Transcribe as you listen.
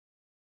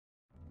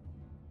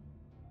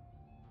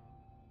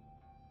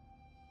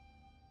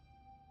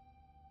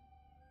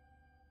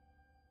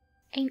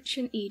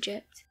Ancient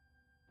Egypt,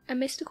 a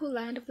mystical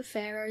land of the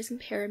pharaohs and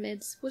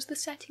pyramids, was the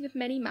setting of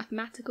many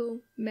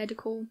mathematical,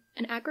 medical,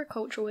 and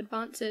agricultural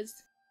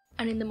advances,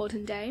 and in the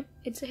modern day,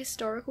 it's a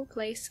historical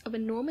place of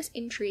enormous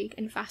intrigue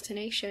and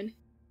fascination.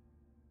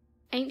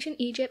 Ancient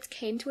Egypt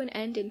came to an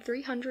end in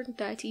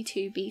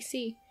 332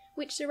 BC,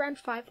 which is around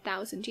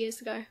 5,000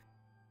 years ago.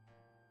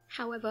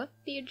 However,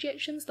 the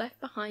Egyptians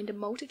left behind a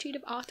multitude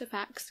of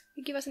artefacts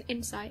that give us an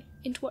insight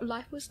into what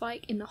life was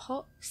like in the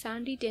hot,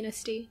 sandy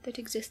dynasty that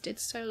existed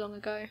so long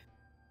ago.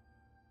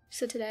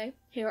 So today,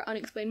 here at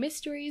Unexplained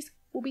Mysteries,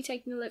 we'll be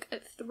taking a look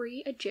at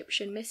 3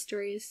 Egyptian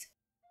mysteries.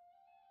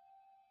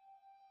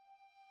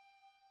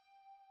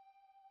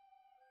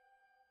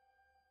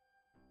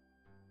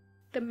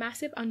 The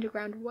massive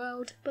underground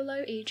world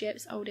below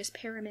Egypt's oldest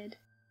pyramid.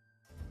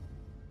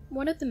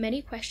 One of the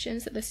many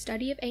questions that the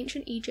study of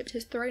ancient Egypt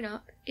has thrown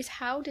up is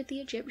how did the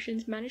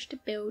Egyptians manage to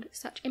build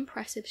such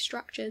impressive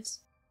structures?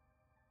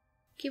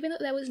 Given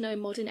that there was no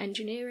modern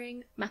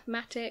engineering,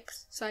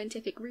 mathematics,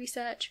 scientific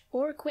research,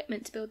 or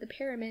equipment to build the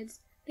pyramids,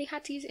 they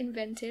had to use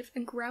inventive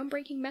and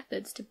groundbreaking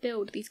methods to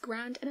build these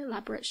grand and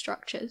elaborate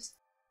structures.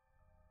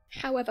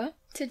 However,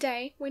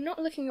 today we're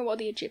not looking at what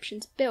the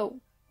Egyptians built,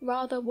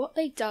 rather what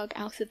they dug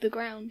out of the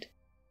ground.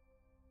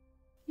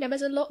 Now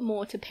there's a lot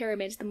more to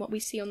pyramids than what we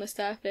see on the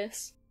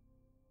surface.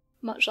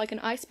 Much like an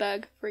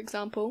iceberg, for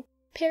example,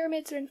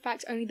 pyramids are in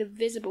fact only the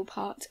visible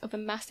part of a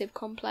massive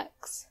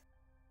complex.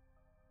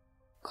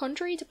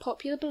 Contrary to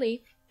popular belief,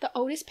 the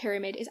oldest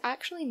pyramid is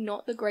actually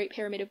not the Great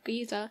Pyramid of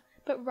Giza,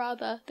 but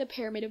rather the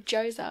Pyramid of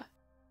Djoser.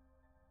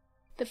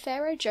 The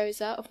pharaoh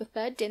Djoser of the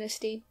 3rd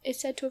dynasty is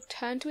said to have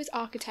turned to his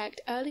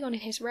architect early on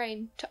in his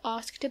reign to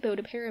ask to build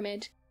a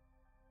pyramid.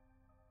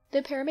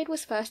 The pyramid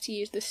was first to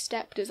use the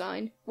step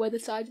design, where the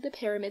sides of the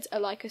pyramids are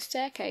like a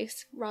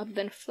staircase rather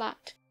than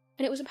flat,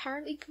 and it was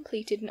apparently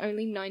completed in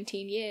only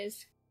 19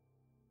 years.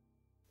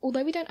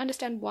 Although we don't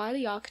understand why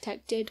the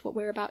architect did what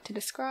we're about to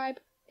describe,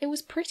 it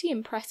was pretty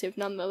impressive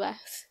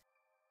nonetheless.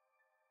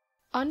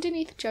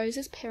 Underneath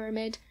Djoser's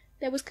pyramid,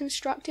 there was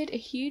constructed a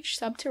huge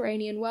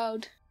subterranean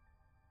world.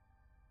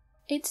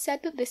 It's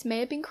said that this may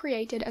have been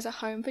created as a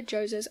home for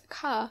Djoser's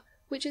Ka,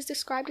 which is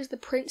described as the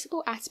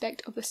principal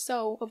aspect of the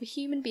soul of a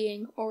human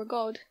being or a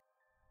god.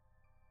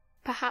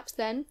 Perhaps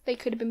then, they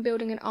could have been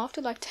building an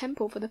afterlife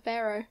temple for the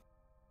pharaoh.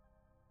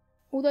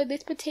 Although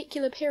this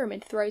particular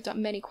pyramid throws up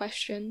many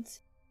questions,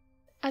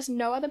 as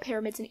no other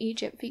pyramids in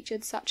Egypt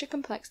featured such a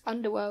complex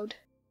underworld.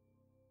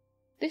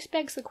 This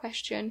begs the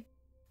question,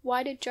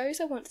 why did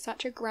Djoser want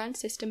such a grand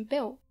system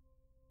built?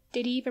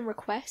 Did he even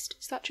request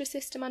such a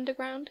system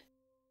underground?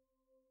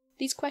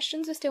 These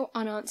questions are still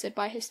unanswered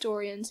by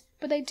historians,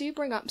 but they do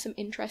bring up some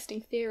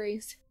interesting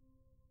theories.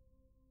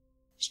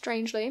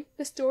 Strangely,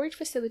 the storage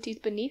facilities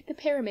beneath the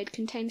pyramid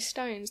contain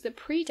stones that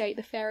predate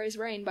the pharaoh's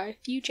reign by a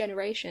few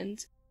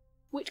generations,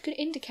 which could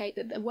indicate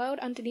that the world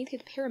underneath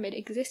his pyramid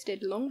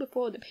existed long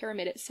before the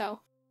pyramid itself.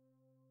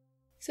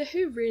 So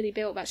who really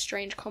built that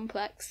strange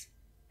complex?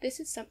 This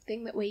is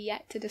something that we're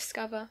yet to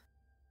discover.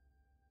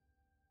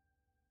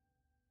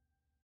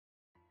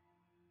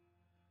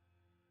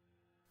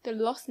 The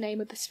lost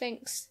name of the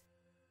Sphinx.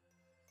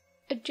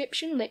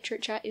 Egyptian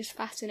literature is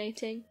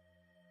fascinating.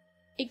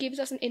 It gives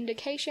us an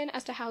indication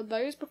as to how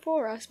those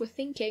before us were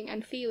thinking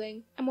and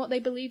feeling, and what they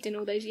believed in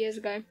all those years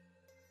ago.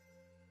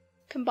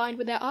 Combined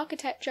with their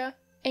architecture,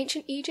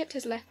 ancient Egypt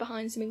has left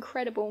behind some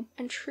incredible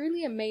and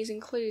truly amazing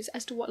clues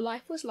as to what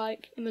life was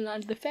like in the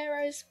land of the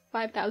pharaohs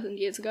 5,000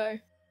 years ago.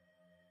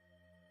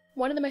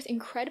 One of the most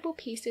incredible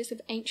pieces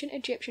of ancient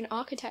Egyptian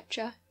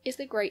architecture is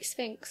the Great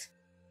Sphinx,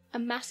 a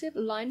massive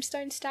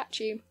limestone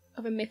statue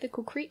of a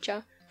mythical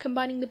creature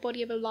combining the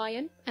body of a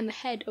lion and the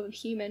head of a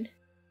human.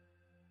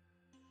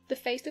 The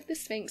face of the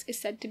Sphinx is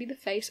said to be the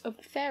face of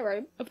the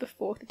pharaoh of the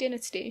 4th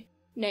dynasty,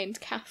 named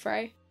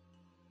Khafre.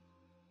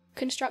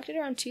 Constructed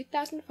around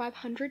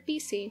 2500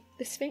 BC,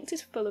 the Sphinx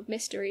is full of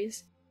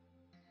mysteries.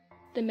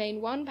 The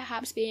main one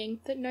perhaps being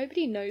that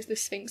nobody knows the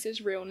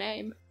Sphinx's real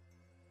name.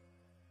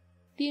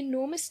 The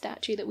enormous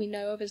statue that we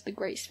know of as the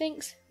Great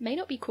Sphinx may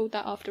not be called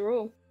that after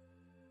all.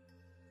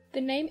 The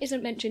name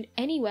isn't mentioned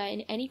anywhere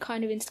in any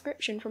kind of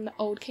inscription from the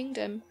Old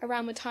Kingdom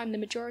around the time the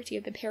majority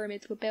of the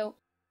pyramids were built.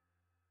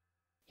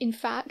 In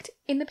fact,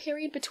 in the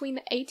period between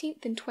the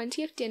 18th and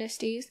 20th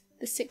dynasties,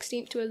 the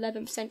 16th to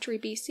 11th century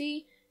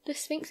BC, the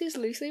Sphinx is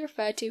loosely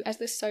referred to as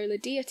the solar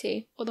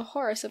deity, or the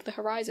Horus of the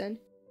horizon.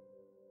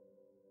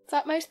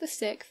 Thutmose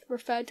VI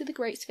referred to the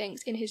Great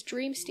Sphinx in his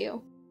dream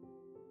stele.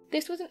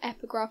 This was an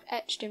epigraph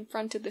etched in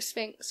front of the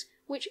Sphinx,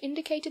 which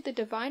indicated the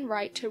divine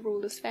right to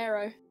rule as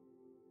pharaoh.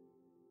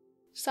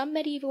 Some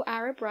medieval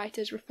Arab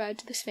writers referred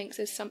to the Sphinx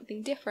as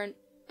something different,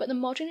 but the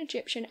modern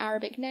Egyptian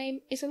Arabic name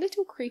is a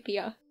little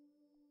creepier.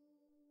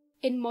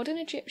 In modern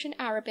Egyptian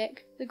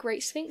Arabic, the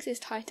Great Sphinx is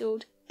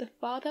titled the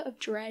Father of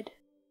Dread.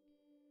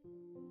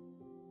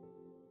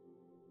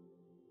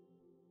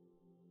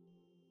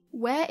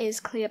 Where is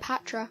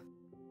Cleopatra?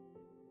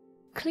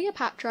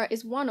 Cleopatra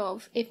is one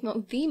of, if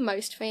not the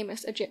most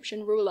famous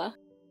Egyptian ruler,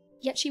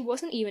 yet she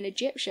wasn't even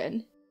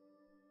Egyptian.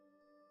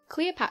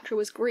 Cleopatra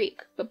was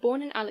Greek, but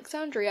born in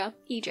Alexandria,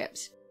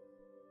 Egypt.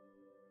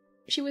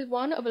 She was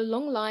one of a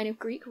long line of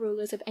Greek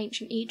rulers of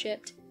ancient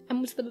Egypt, and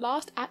was the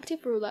last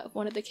active ruler of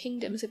one of the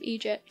kingdoms of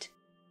Egypt.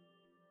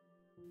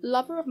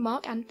 Lover of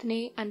Mark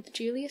Antony and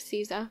Julius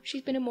Caesar,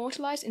 she's been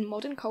immortalised in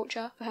modern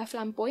culture for her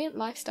flamboyant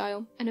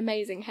lifestyle and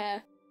amazing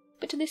hair,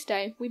 but to this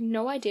day we've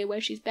no idea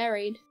where she's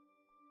buried.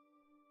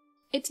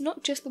 It's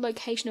not just the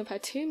location of her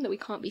tomb that we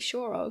can't be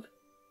sure of.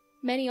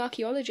 Many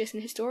archaeologists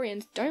and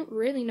historians don't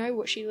really know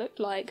what she looked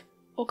like,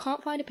 or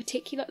can't find a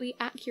particularly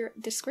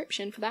accurate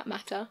description for that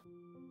matter.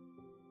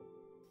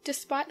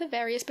 Despite the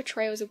various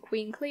portrayals of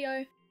Queen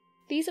Cleo,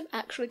 these have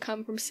actually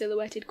come from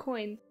silhouetted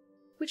coins,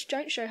 which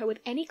don't show her with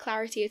any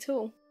clarity at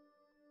all.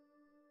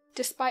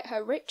 Despite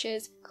her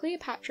riches,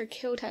 Cleopatra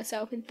killed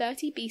herself in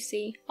 30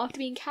 BC after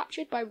being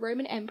captured by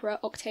Roman Emperor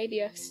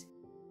Octavius.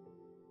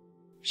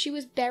 She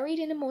was buried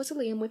in a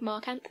mausoleum with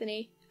Mark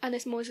Antony, and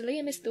this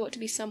mausoleum is thought to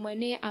be somewhere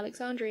near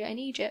Alexandria in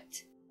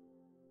Egypt.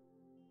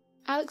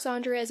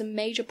 Alexandria is a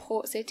major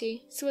port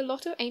city, so a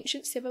lot of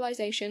ancient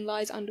civilization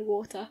lies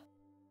underwater.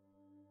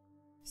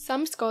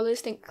 Some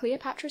scholars think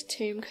Cleopatra's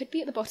tomb could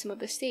be at the bottom of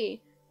the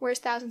sea, whereas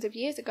thousands of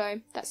years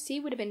ago, that sea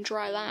would have been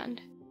dry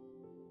land.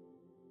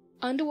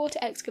 Underwater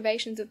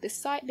excavations of this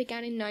site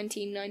began in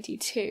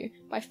 1992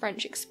 by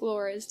French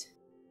explorers.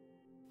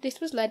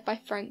 This was led by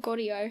Frank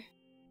Godiot.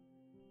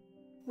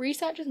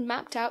 Researchers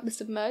mapped out the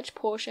submerged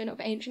portion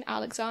of ancient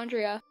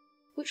Alexandria,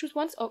 which was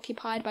once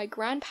occupied by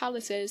grand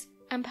palaces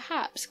and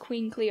perhaps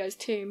Queen Cleo's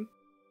tomb.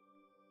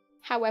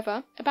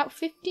 However, about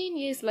 15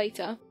 years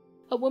later,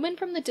 a woman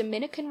from the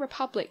Dominican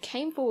Republic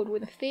came forward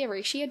with a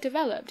theory she had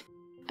developed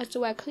as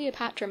to where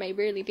Cleopatra may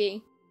really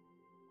be.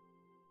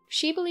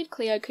 She believed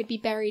Cleo could be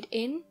buried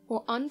in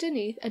or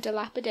underneath a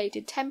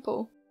dilapidated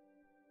temple.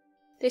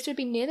 This would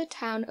be near the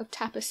town of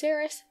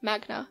Taposiris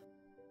Magna.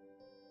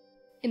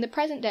 In the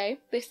present day,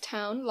 this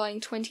town, lying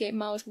 28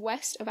 miles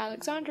west of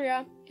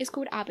Alexandria, is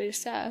called Abu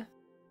Sir.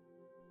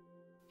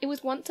 It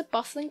was once a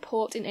bustling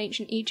port in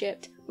ancient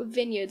Egypt, with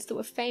vineyards that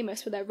were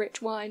famous for their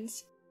rich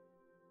wines.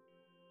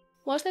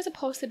 Whilst there's a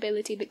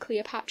possibility that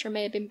Cleopatra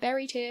may have been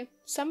buried here,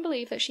 some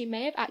believe that she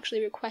may have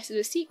actually requested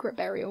a secret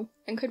burial,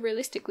 and could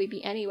realistically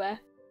be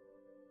anywhere.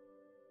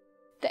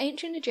 The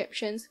ancient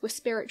Egyptians were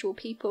spiritual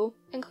people,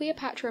 and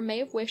Cleopatra may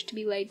have wished to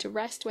be laid to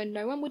rest where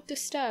no one would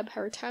disturb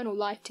her eternal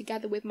life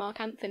together with Mark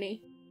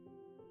Antony.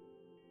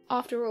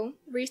 After all,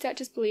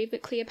 researchers believe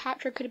that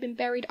Cleopatra could have been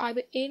buried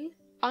either in,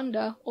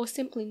 under, or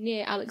simply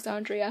near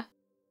Alexandria,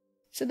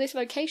 so this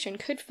location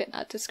could fit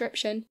that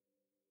description.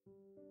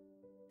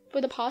 For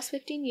the past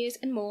 15 years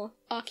and more,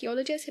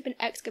 archaeologists have been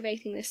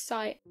excavating this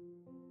site,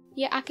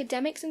 yet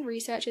academics and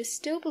researchers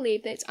still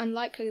believe that it's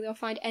unlikely they'll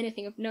find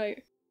anything of note.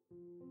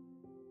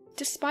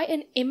 Despite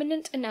an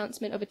imminent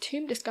announcement of a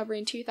tomb discovery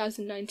in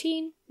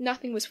 2019,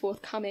 nothing was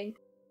forthcoming,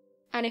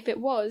 and if it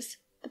was,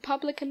 the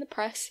public and the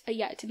press are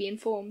yet to be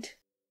informed.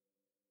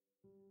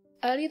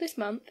 Earlier this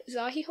month,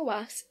 Zahi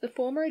Hawass, the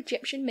former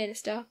Egyptian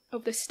minister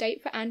of the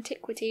State for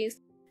Antiquities,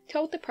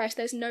 told the press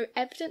there's no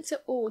evidence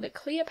at all that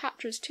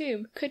Cleopatra's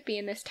tomb could be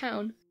in this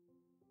town.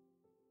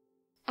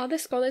 Other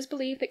scholars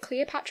believe that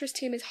Cleopatra's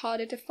tomb is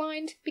harder to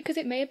find because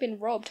it may have been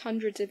robbed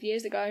hundreds of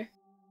years ago.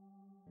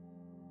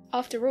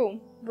 After all,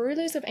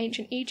 rulers of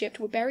ancient Egypt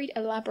were buried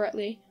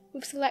elaborately,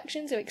 with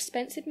selections of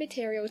expensive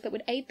materials that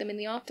would aid them in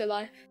the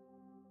afterlife.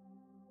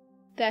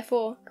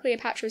 Therefore,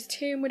 Cleopatra's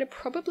tomb would have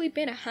probably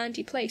been a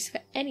handy place for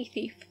any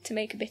thief to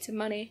make a bit of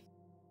money.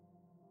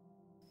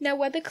 Now,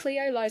 whether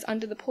Cleo lies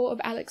under the port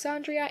of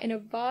Alexandria in a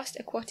vast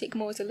aquatic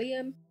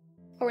mausoleum,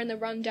 or in the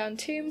run-down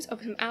tombs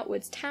of some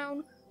outwards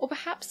town, or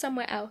perhaps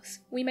somewhere else,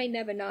 we may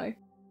never know.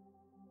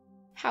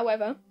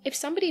 However, if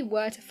somebody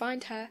were to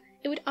find her,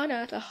 it would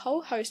unearth a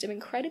whole host of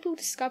incredible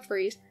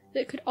discoveries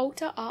that could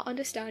alter our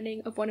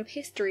understanding of one of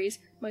history's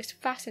most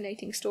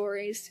fascinating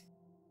stories.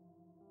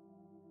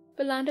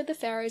 The land of the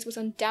Pharaohs was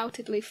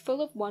undoubtedly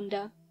full of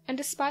wonder, and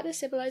despite the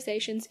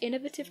civilization's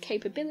innovative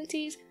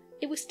capabilities,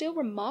 it was still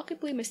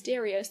remarkably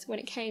mysterious when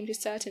it came to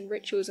certain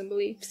rituals and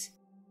beliefs.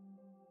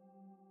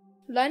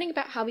 Learning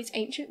about how these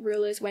ancient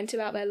rulers went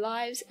about their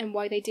lives and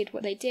why they did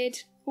what they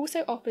did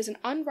also offers an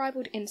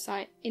unrivaled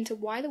insight into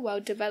why the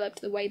world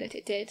developed the way that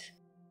it did.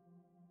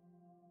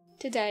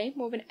 Today,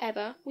 more than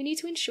ever, we need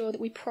to ensure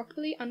that we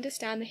properly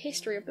understand the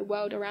history of the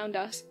world around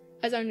us,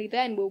 as only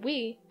then will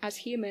we, as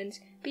humans,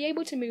 be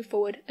able to move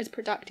forward as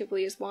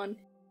productively as one.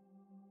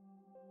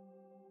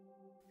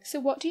 So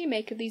what do you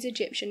make of these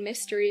Egyptian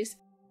mysteries?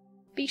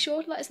 Be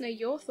sure to let us know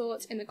your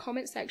thoughts in the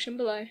comments section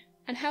below,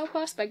 and help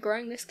us by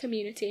growing this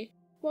community,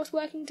 whilst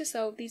working to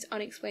solve these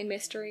unexplained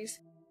mysteries.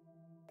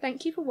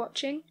 Thank you for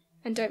watching,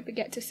 and don't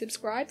forget to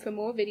subscribe for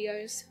more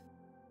videos.